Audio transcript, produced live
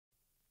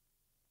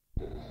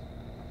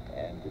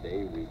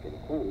today we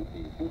conclude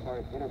the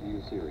two-part interview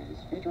series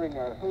featuring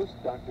our host,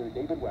 Dr.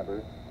 David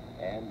Weber,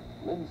 and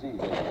Lindsay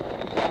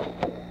Williams.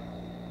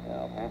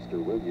 Now, Pastor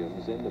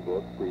Williams in the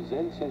book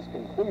presents his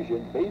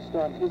conclusion based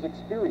on his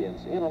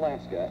experience in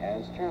Alaska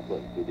as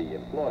chaplain to the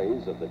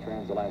employees of the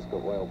Trans-Alaska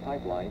Oil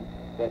Pipeline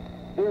that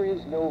there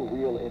is no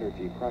real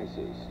energy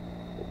crisis.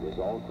 It was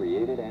all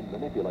created and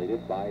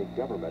manipulated by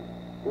government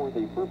for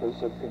the purpose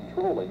of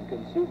controlling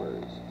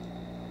consumers.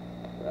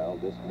 Well,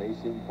 this may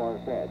seem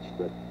far-fetched,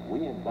 but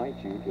we invite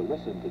you to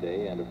listen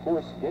today and, of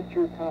course, get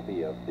your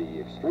copy of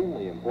the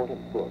extremely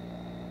important book.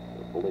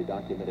 The fully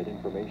documented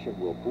information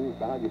will prove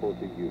valuable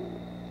to you.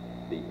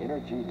 The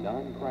Energy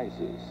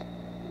Non-Crisis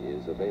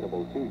is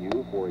available to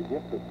you for a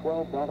gift of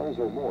 $12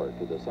 or more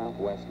to the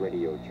Southwest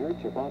Radio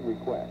Church upon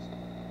request.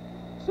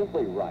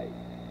 Simply write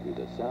to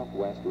the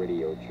Southwest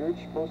Radio Church,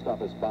 Post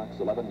Office Box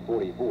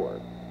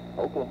 1144,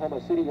 Oklahoma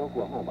City,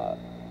 Oklahoma,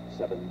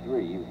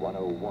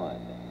 73101.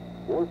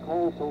 Or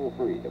call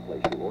toll-free to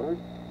place your order,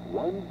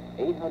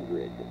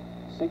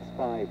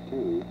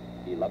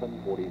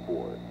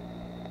 1-800-652-1144.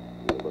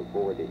 We look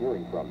forward to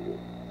hearing from you.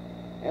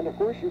 And, of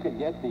course, you can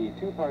get the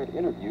two-part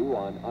interview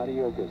on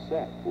audio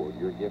cassette for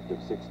your gift of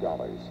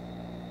 $6.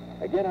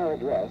 Again, our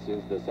address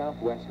is the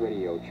Southwest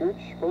Radio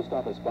Church, Post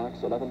Office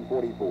Box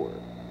 1144,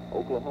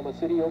 Oklahoma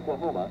City,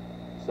 Oklahoma,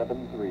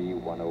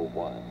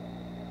 73101.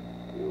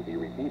 We'll be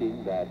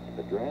repeating that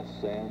address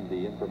and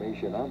the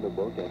information on the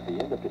book at the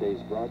end of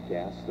today's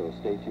broadcast, so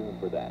stay tuned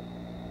for that.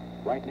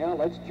 Right now,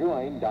 let's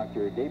join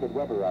Dr. David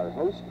Weber, our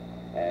host,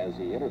 as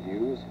he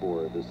interviews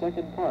for the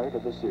second part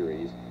of the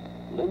series,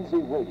 Lindsay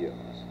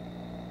Williams,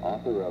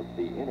 author of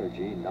The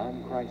Energy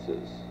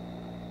Non-Crisis.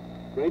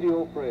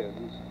 Radio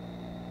friends,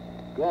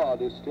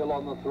 God is still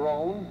on the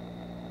throne,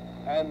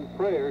 and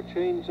prayer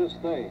changes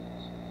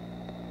things.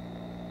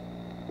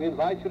 We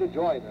invite you to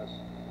join us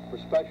for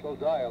special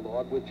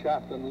dialogue with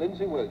Chaplain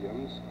Lindsay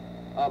Williams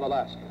of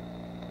Alaska.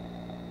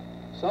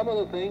 Some of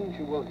the things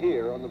you will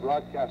hear on the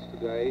broadcast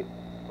today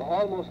are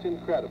almost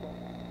incredible,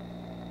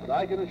 but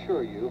I can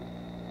assure you,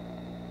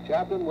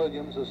 Chaplain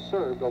Williams has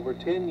served over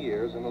 10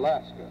 years in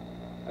Alaska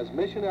as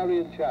missionary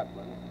and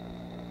chaplain,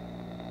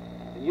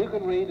 and you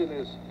can read in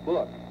his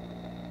book,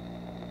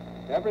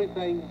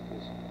 everything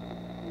is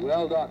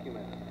well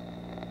documented.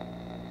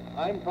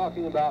 I'm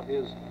talking about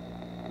his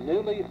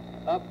newly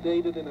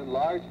updated and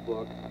enlarged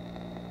book,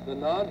 The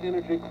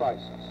Non-Energy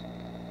Crisis.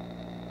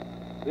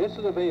 This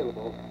is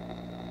available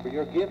for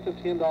your gift of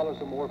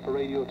 $10 or more for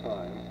radio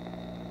time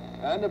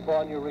and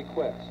upon your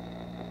request.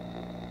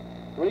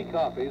 3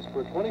 copies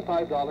for a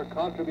 $25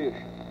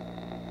 contribution.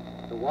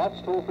 The Watts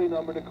toll-free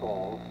number to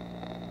call,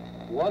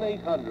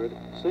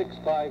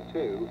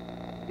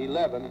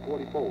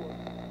 1-800-652-1144.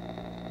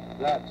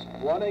 That's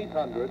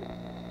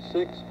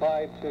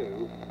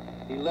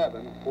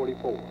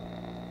 1-800-652-1144.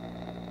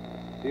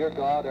 Dear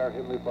God, our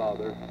Heavenly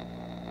Father,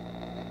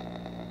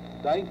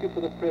 thank you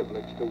for the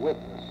privilege to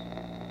witness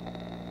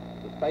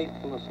the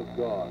faithfulness of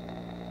God,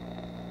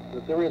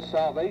 that there is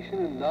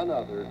salvation in none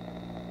other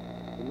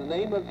than the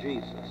name of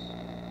Jesus.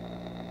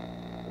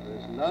 There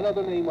is none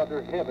other name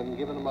under heaven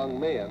given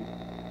among men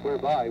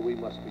whereby we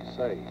must be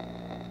saved.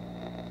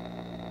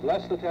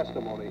 Bless the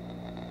testimony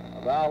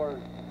of our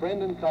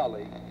friend and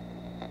colleague,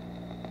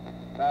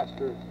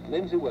 Pastor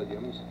Lindsay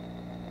Williams,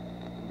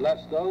 and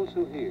bless those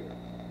who hear.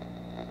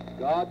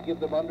 God, give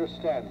them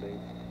understanding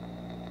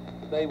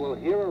that they will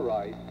hear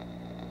aright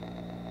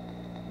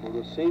and will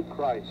receive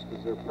Christ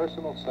as their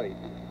personal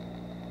Savior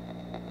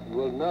and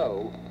will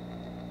know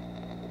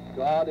that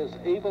God is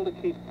able to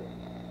keep them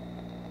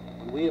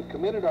when we have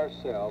committed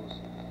ourselves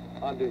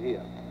unto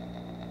Him.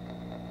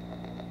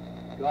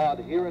 God,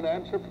 hear and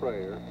answer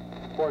prayer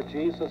for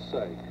Jesus'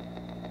 sake.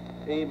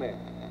 Amen.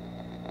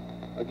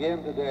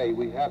 Again today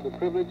we have the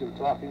privilege of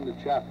talking to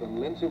Chaplain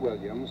Lindsay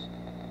Williams,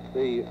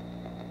 the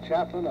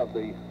chaplain of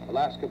the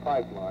Alaska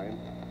Pipeline,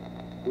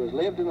 who has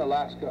lived in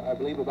Alaska, I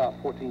believe, about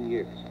 14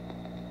 years.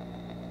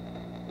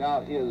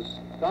 Now, his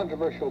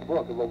controversial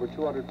book of over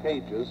 200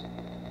 pages,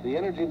 The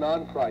Energy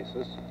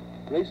Non-Crisis,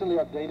 recently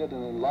updated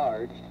and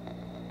enlarged,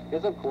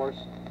 is, of course,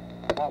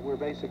 what we're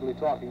basically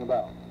talking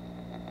about.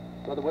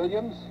 Brother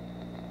Williams,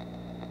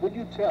 would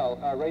you tell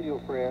our radio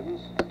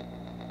friends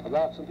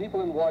about some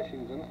people in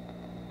Washington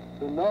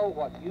who know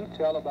what you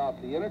tell about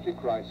the energy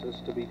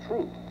crisis to be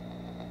true?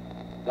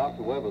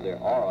 Dr. Weber, there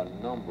are a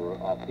number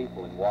of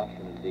people in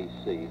Washington,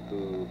 D.C.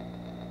 who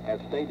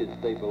have stated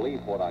that they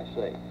believe what I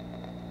say.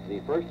 The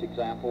first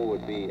example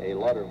would be a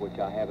letter which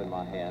I have in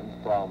my hand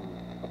from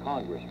a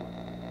congressman.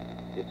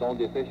 It's on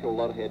the official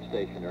letterhead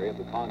stationery of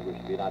the Congress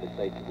of the United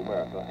States of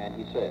America, and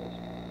he says,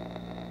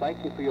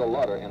 "Thank you for your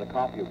letter and a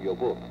copy of your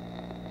book.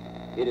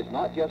 It is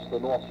not just the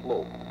North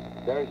Slope.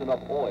 There is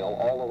enough oil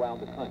all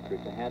around the country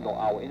to handle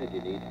our energy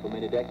needs for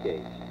many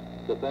decades.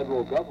 The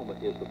federal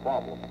government is the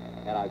problem,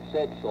 and I've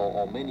said so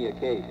on many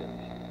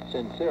occasions.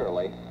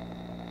 Sincerely,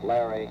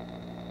 Larry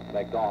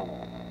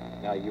McDonald."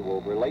 Now, you will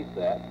relate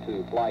that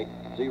to Flight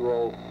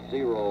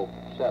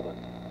 007,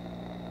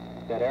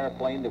 that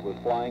airplane that was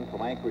flying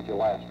from Anchorage,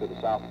 Alaska to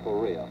South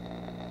Korea.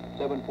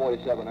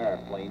 747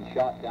 airplane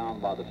shot down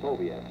by the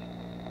Soviets,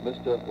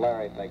 Mr.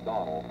 Larry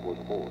McDonald was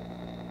aboard.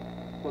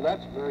 Well,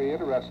 that's very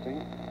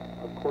interesting.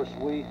 Of course,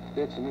 we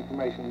did some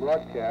information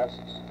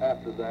broadcasts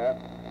after that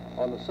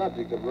on the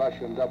subject of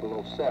Russian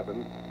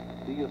 007.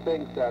 Do you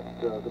think that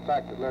the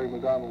fact that Larry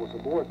McDonald was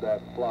aboard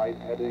that flight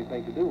had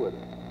anything to do with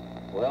it?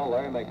 Well,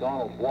 Larry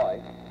McDonald's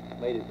wife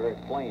made it very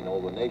plain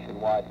over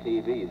nationwide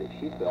TV that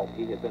she felt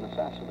he had been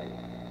assassinated.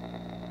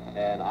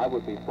 And I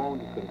would be prone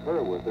to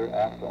concur with her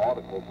after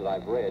articles that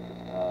I've read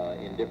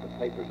in different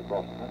papers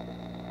across the country.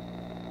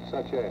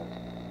 Such as?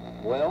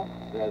 Well,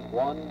 there's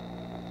one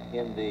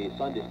in the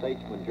Sunday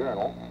Statesman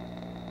Journal,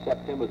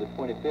 September the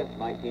 25th,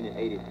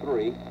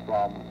 1983,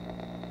 from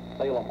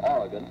Salem,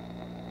 Oregon,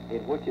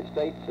 in which it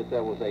states that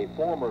there was a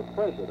former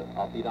president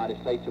of the United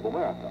States of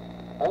America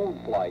on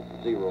Flight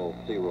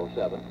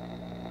 007.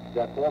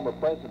 That former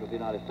president of the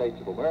United States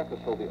of America,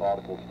 so the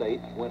article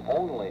states, went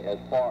only as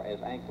far as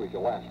Anchorage,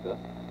 Alaska,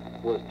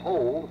 was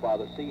told by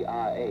the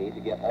CIA to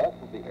get off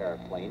of the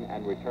airplane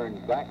and return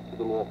back to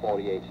the lower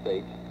 48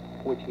 states,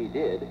 which he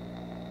did.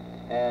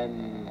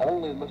 And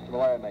only Mr.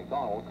 Larry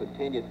McDonald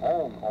continued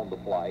on the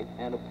flight,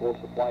 and of course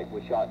the flight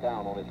was shot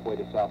down on its way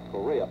to South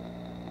Korea.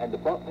 And the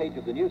front page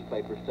of the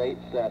newspaper states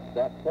that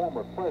that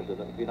former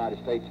president of the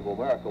United States of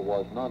America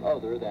was none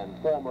other than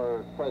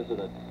former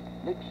President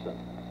Nixon.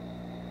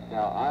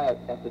 Now, I,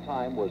 at the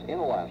time, was in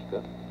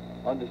Alaska,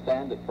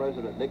 understand that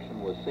President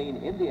Nixon was seen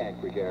in the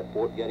Anchorage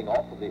airport getting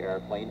off of the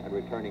airplane and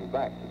returning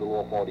back to the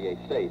lower 48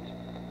 states.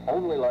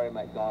 Only Larry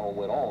McDonald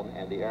went on,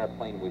 and the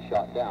airplane was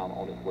shot down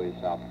on its way to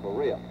South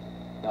Korea.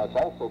 Now, it's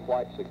also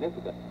quite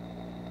significant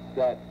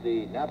that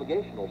the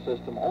navigational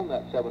system on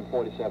that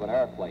 747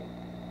 airplane,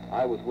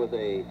 I was with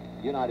a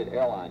United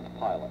Airlines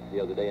pilot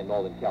the other day in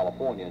Northern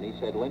California, and he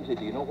said, "Lindsay,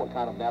 do you know what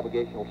kind of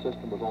navigational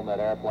system was on that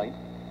airplane?"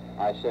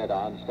 I said,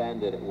 "I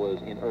understand that it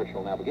was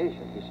inertial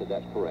navigation." He said,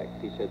 "That's correct."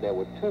 He said, "There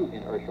were two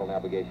inertial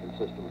navigation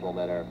systems on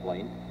that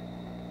airplane."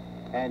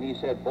 And he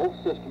said, "Both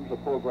systems are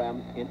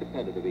programmed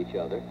independent of each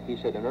other." He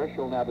said,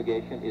 "Inertial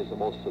navigation is the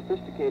most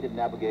sophisticated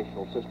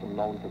navigational system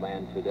known to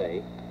man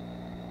today."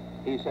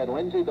 He said,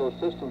 "Lindsay, those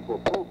systems were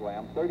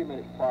programmed 30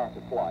 minutes prior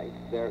to flight.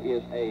 There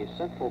is a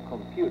central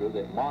computer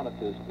that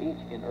monitors each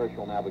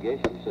inertial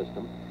navigation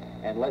system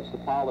and lets the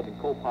pilot and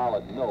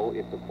co-pilot know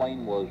if the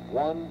plane was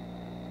one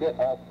bit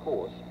off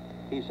course."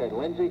 He said,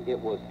 "Lindsay, it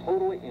was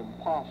totally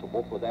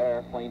impossible for that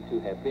airplane to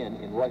have been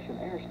in Russian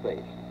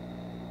airspace."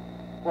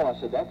 Well, I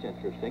said, "That's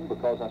interesting,"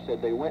 because I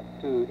said they went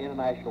to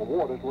international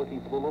waters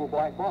looking for the little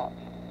black box.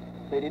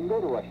 They didn't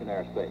go to Russian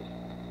airspace.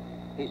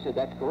 He said,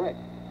 "That's correct,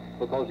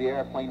 because the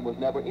airplane was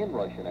never in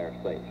Russian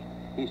airspace."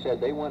 He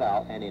said they went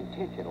out and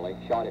intentionally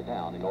shot it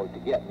down in order to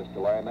get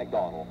Mr. Larry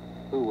McDonald,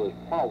 who was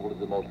probably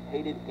the most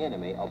hated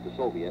enemy of the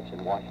Soviets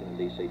in Washington,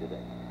 D.C.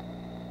 today.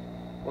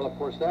 Well, of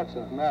course, that's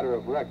a matter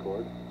of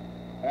record.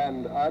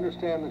 And I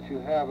understand that you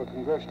have a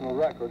congressional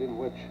record in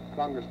which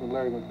Congressman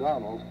Larry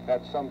McDonald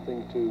had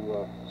something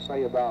to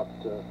say about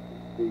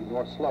the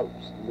North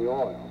Slopes and the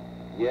oil.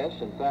 Yes,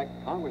 in fact,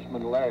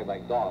 Congressman Larry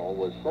McDonald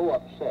was so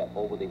upset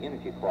over the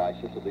energy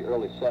crisis of the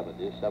early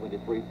 70s,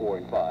 73, 4,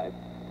 and 5,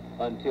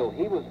 until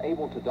he was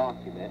able to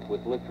document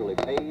with literally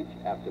page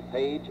after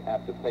page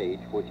after page,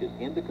 which is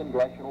in the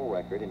congressional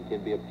record and can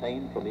be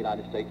obtained from the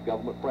United States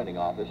Government Printing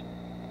Office,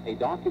 a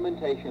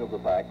documentation of the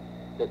fact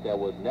that there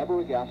was never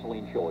a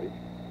gasoline shortage,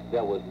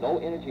 there was no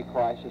energy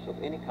crisis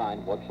of any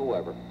kind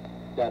whatsoever,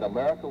 that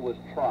America was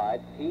tried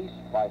piece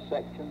by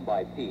section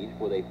by piece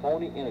with a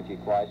phony energy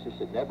crisis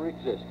that never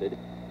existed,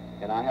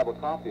 and I have a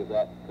copy of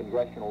that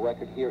congressional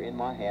record here in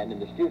my hand in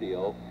the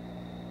studio,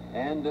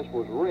 and this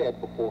was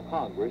read before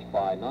Congress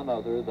by none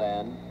other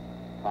than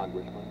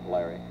Congressman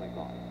Larry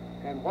McDonald.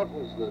 And what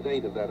was the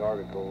date of that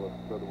article,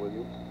 Brother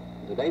Williams?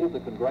 The date of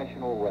the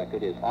congressional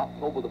record is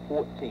October the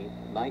 14th,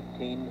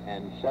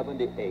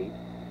 1978,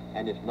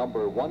 and it's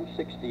number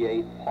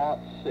 168, Part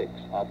 6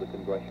 of the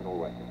congressional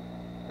record.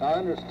 I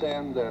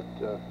understand that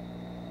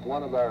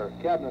one of our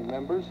cabinet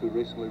members who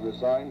recently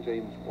resigned,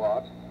 James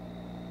Watt,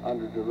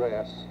 under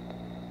duress,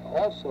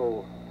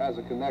 also has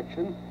a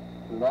connection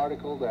to an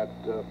article that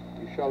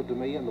you showed to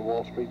me in the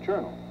Wall Street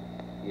Journal.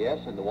 Yes,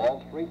 in the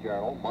Wall Street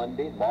Journal,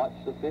 Monday, March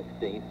the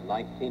 15th,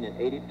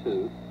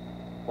 1982,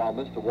 while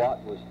Mr.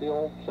 Watt was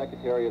still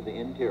Secretary of the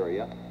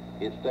Interior,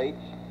 it states,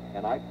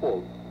 and I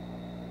quote,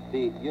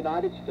 "The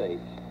United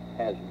States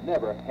has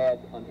never had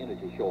an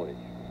energy shortage,"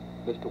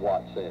 Mr.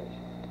 Watt says.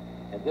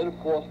 And then, of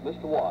course,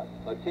 Mr. Watt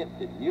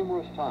attempted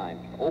numerous times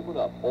to open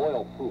up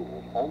oil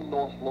pools on the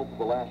North Slope of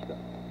Alaska.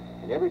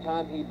 And every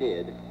time he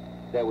did,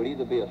 there would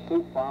either be a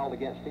suit filed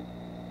against him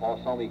or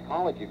some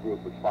ecology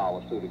group would file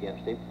a suit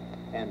against him.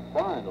 And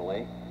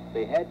finally,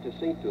 they had to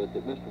see to it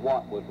that Mr.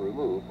 Watt was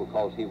removed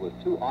because he was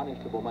too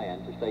honest of a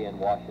man to stay in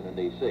Washington,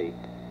 D.C.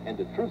 And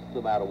the truth of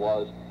the matter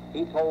was,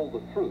 he told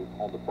the truth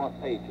on the front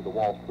page of the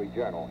Wall Street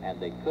Journal, and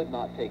they could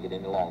not take it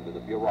any longer. The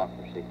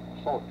bureaucracy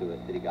saw to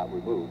it that he got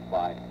removed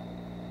by,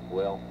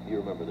 well, you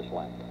remember this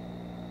land.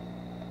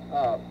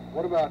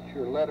 What about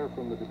your letter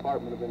from the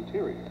Department of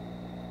Interior?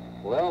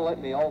 Well,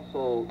 let me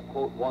also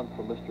quote one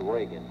from Mr.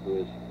 Reagan, who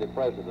is the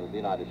President of the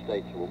United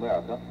States of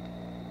America.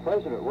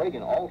 President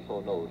Reagan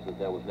also knows that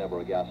there was never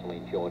a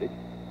gasoline shortage.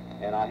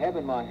 And I have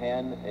in my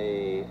hand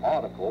an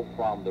article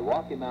from the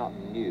Rocky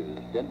Mountain News,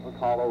 Denver,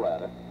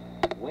 Colorado,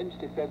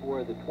 Wednesday,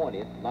 February the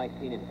 20th,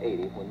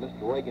 1980, when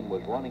Mr. Reagan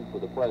was running for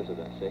the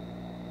presidency.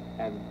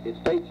 And it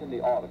states in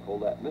the article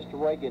that Mr.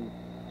 Reagan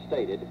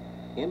stated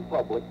in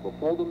public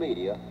before the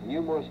media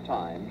numerous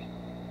times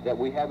that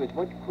we have as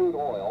much crude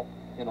oil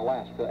in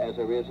Alaska as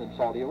there is in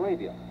Saudi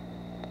Arabia.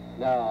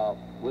 Now,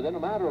 within a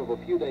matter of a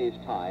few days'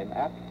 time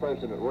after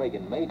President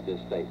Reagan made this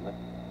statement,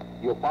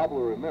 you'll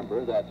probably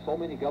remember that so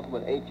many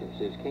government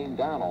agencies came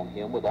down on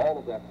him with all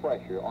of that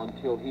pressure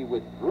until he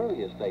withdrew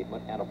his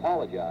statement and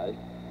apologized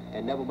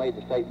and never made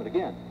the statement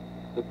again.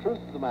 The truth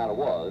of the matter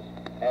was,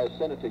 as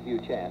Senator Hugh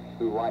Chance,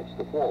 who writes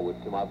the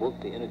foreword to my book,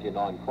 The Energy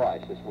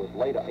Non-Crisis, was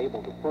later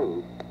able to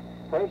prove,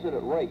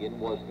 President Reagan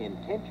was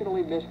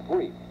intentionally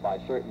misbriefed by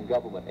certain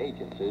government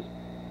agencies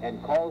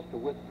and caused to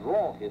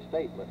withdraw his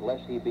statement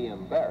lest he be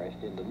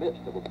embarrassed in the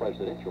midst of a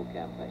presidential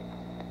campaign.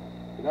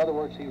 In other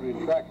words, he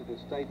retracted his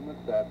statement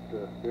that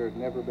there had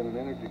never been an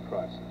energy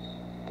crisis.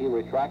 He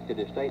retracted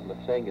his statement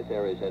saying that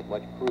there is as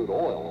much crude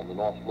oil on the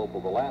North Slope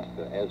of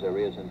Alaska as there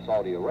is in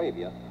Saudi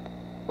Arabia,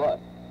 but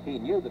he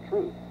knew the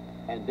truth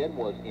and then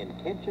was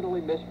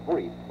intentionally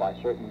misbriefed by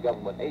certain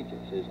government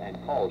agencies and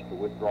caused to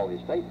withdraw his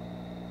statement.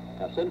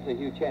 Now, Senator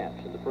Hugh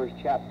Chance, in the first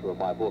chapter of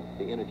my book,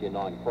 The Energy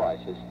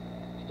Non-Crisis,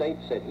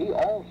 states that he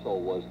also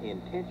was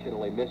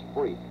intentionally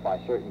misbriefed by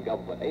certain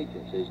government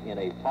agencies in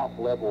a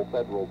top-level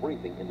federal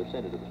briefing in the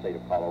Senate of the state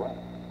of Colorado.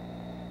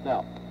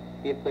 Now,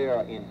 if they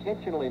are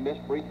intentionally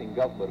misbriefing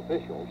government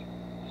officials,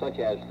 such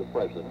as the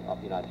President of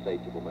the United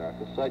States of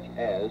America, such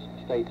as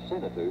state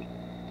senators,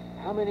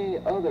 how many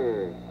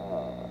other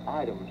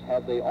items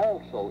have they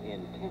also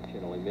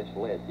intentionally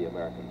misled the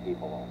American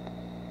people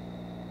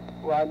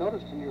on? Well, I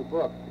noticed in your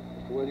book,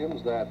 Mr.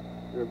 Williams, that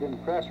there have been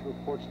press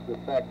reports to the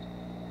effect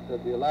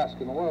that the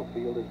Alaskan oil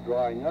field is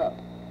drying up.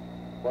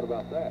 What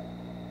about that?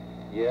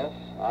 Yes,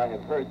 I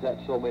have heard that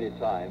so many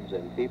times,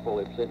 and people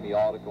have sent me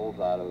articles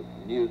out of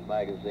news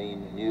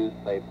magazines,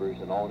 newspapers,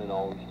 and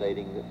on,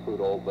 stating that crude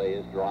oil bay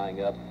is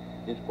drying up.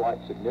 It's quite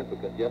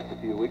significant. Just a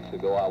few weeks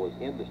ago, I was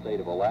in the state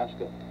of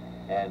Alaska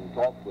and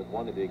talked with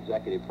one of the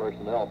executive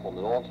personnel from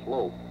the North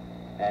Slope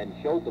and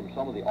showed them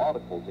some of the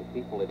articles that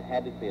people had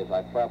handed me as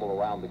I travel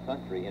around the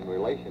country in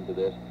relation to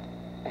this.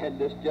 And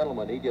this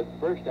gentleman, he just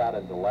burst out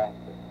into laughter.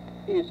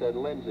 He said,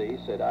 Lindsay,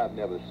 he said, I've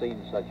never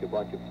seen such a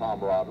bunch of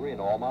camaraderie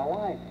in all my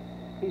life.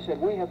 He said,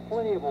 we have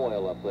plenty of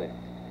oil up there.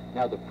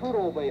 Now, the Crude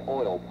Oil Bay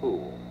oil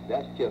pool,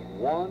 that's just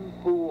one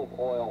pool of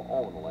oil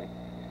only,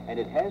 and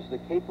it has the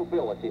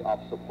capability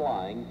of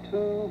supplying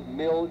 2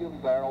 million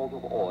barrels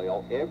of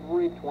oil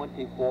every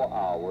 24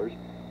 hours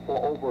for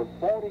over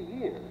 40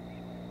 years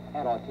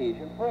at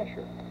artesian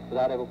pressure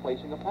without ever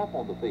placing a pump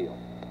on the field.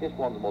 It's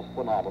one of the most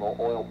phenomenal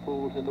oil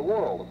pools in the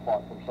world,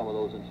 apart from some of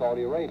those in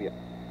Saudi Arabia.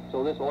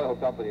 So this oil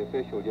company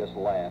official just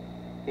laughed.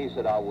 He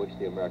said, I wish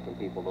the American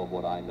people know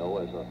what I know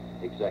as an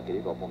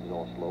executive up on the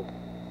North Slope.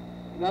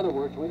 In other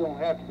words, we don't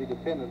have to be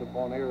dependent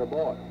upon Arab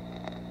oil.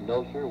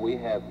 No, sir, we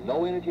have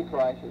no energy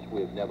crisis.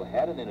 We've never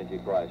had an energy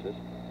crisis.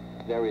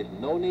 There is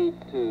no need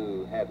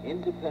to have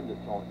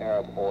independence on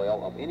Arab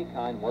oil of any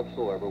kind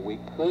whatsoever. We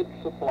could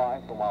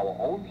supply from our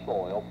own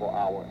soil for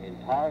our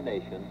entire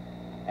nation,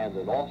 and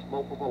the North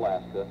Slope of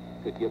Alaska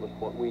could give us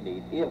what we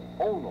need if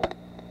only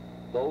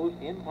those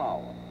in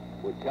power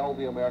would tell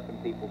the American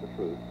people the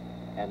truth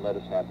and let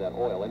us have that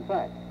oil. In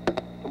fact,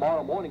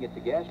 tomorrow morning at the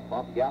gas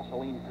pump,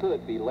 gasoline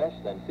could be less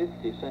than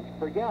 50 cents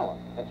per gallon.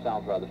 That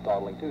sounds rather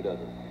startling too,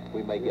 doesn't it?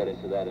 We may get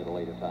into that at a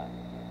later time.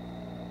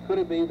 Could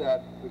it be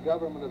that the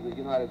government of the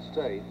United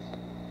States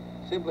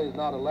simply is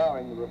not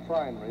allowing the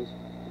refineries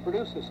to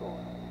produce this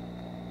oil?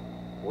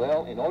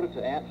 Well, in order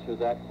to answer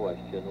that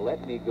question,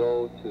 let me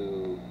go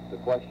to the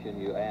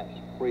question you asked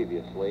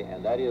previously,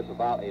 and that is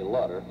about a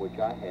letter which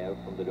I have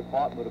from the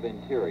Department of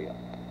Interior.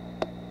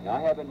 Now,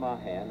 I have in my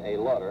hand a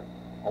letter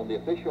on the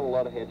official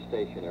letterhead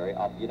stationery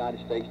of the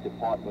United States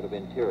Department of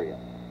Interior.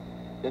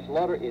 This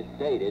letter is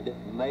dated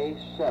May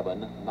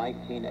 7,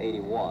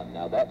 1981.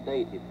 Now, that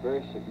date is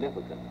very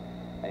significant,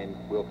 and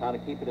we'll kind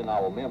of keep it in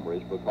our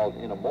memories because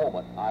in a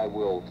moment I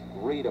will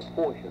read a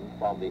portion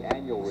from the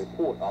annual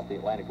report of the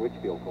Atlantic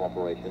Richfield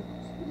Corporation,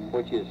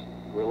 which is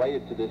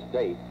related to this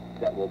date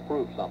that will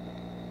prove something.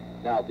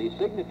 Now, the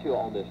signature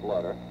on this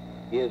letter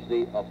is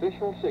the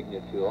official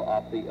signature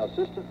of the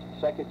Assistant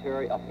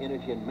Secretary of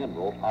Energy and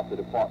Minerals of the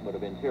Department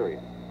of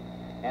Interior.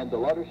 And the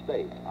letter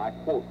states, I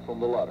quote from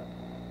the letter,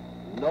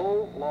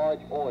 no large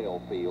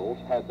oil fields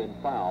have been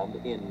found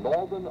in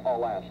northern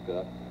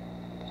Alaska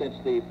since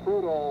the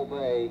Crude Oil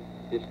Bay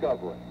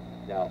discovery.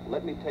 Now,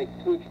 let me take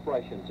two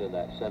expressions in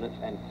that sentence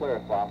and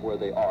clarify where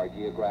they are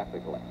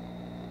geographically.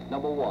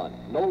 Number one,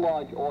 no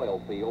large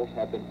oil fields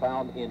have been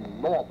found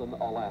in northern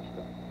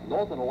Alaska.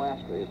 Northern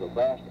Alaska is a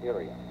vast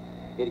area.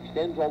 It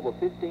extends over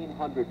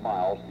 1,500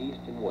 miles east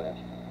and west,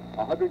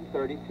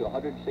 130 to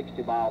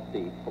 160 miles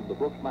deep from the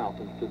Brooks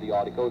Mountains to the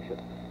Arctic Ocean.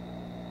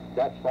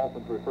 That's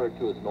often referred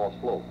to as North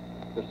Slope.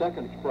 The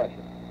second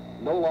expression,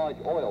 no large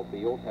oil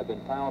fields have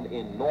been found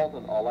in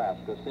northern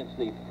Alaska since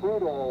the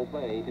Prudhoe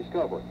Bay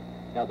discovery.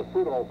 Now, the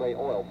Prudhoe Bay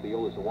oil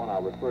field is the one I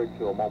referred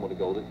to a moment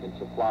ago that can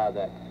supply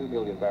that 2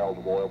 million barrels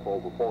of oil for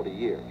over 40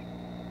 years.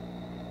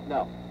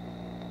 Now,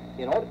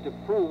 in order to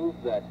prove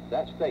that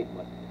that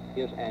statement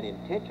is an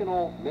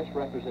intentional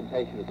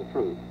misrepresentation of the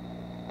truth,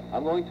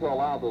 I'm going to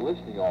allow the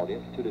listening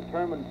audience to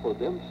determine for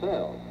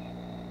themselves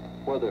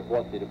whether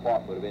what the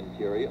Department of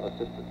Interior,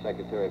 Assistant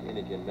Secretary of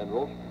Energy and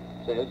Minerals,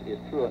 says is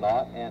true or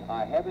not, and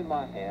I have in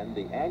my hand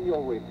the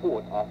annual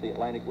report of the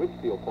Atlantic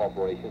Richfield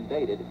Corporation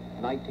dated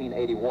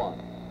 1981.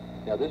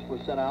 Now, this was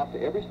sent out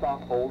to every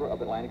stockholder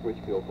of Atlantic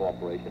Richfield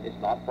Corporation. It's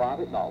not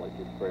private knowledge.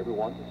 It's for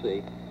everyone to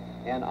see.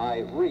 And I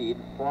read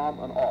from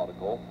an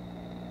article,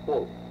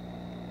 quote,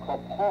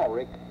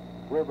 Caparic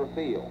River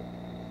Field.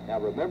 Now,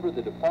 remember,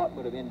 the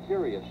Department of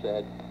Interior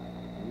said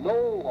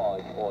no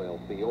large oil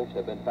fields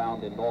have been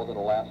found in northern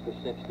Alaska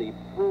since the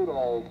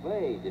Prudhoe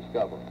Bay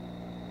discovery.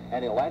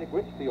 And Atlantic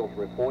Richfield's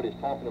report is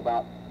talking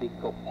about the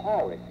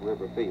Caparic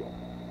River Field.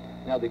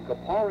 Now, the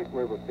Caparic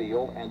River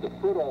Field and the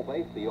Prudhoe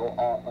Bay Field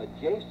are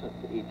adjacent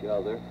to each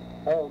other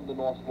on the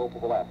North Slope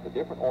of Alaska,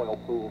 different oil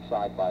pools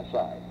side by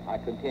side. I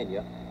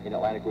continue in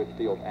Atlantic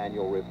Richfield's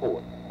annual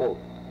report, quote,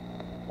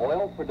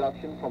 oil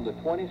production from the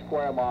 20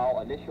 square mile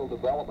initial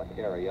development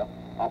area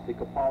of the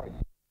Caparic